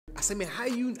I said, man,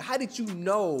 how did you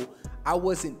know I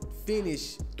wasn't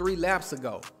finished 3 laps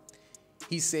ago?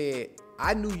 He said,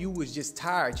 I knew you was just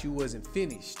tired, you wasn't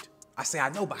finished. I said, I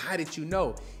know, but how did you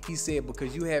know? He said,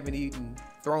 because you haven't even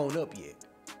thrown up yet.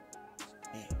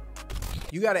 Man.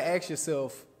 You gotta ask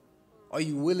yourself, are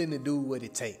you willing to do what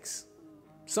it takes?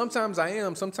 Sometimes I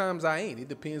am, sometimes I ain't. It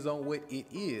depends on what it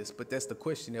is, but that's the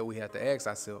question that we have to ask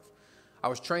ourselves. I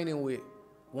was training with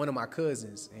one of my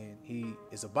cousins, and he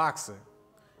is a boxer,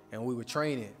 and we were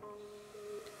training,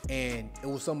 and it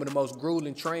was some of the most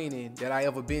grueling training that I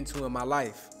ever been to in my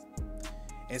life.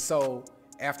 And so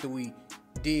after we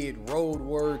did road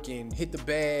work and hit the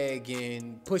bag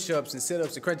and push-ups and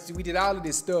sit-ups and crunches, we did all of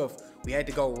this stuff, we had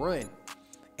to go run.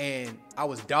 And I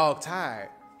was dog tired.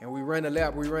 And we ran a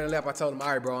lap. I told him, all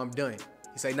right, bro, I'm done.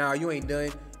 He said, nah, you ain't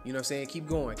done. You know what I'm saying? Keep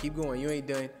going. You ain't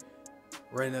done.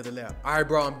 Ran another lap. All right,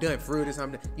 bro, I'm done. For real, this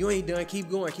I'm done. You ain't done. Keep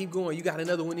going. You got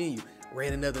another one in you.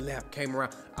 Ran another lap. Came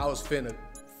around. I was finna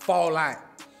fall out.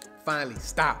 Finally,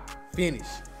 stop. Finish.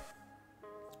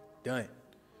 Done.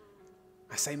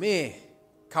 I say, man,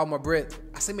 caught my breath.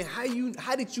 I say, man,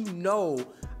 how did you know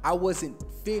I wasn't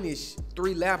finished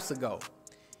 3 laps ago?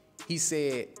 He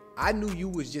said, I knew you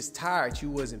was just tired,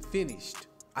 you wasn't finished.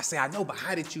 I said, I know, but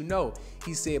how did you know?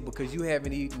 He said, because you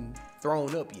haven't even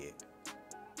thrown up yet.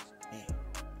 Man,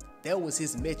 that was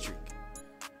his metric.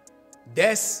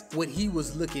 That's what he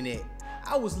was looking at.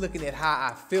 I was looking at how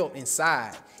I felt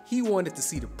inside. He wanted to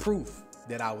see the proof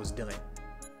that I was done.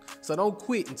 So don't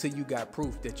quit until you got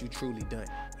proof that you truly done.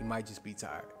 You might just be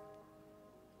tired.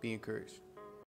 Be encouraged.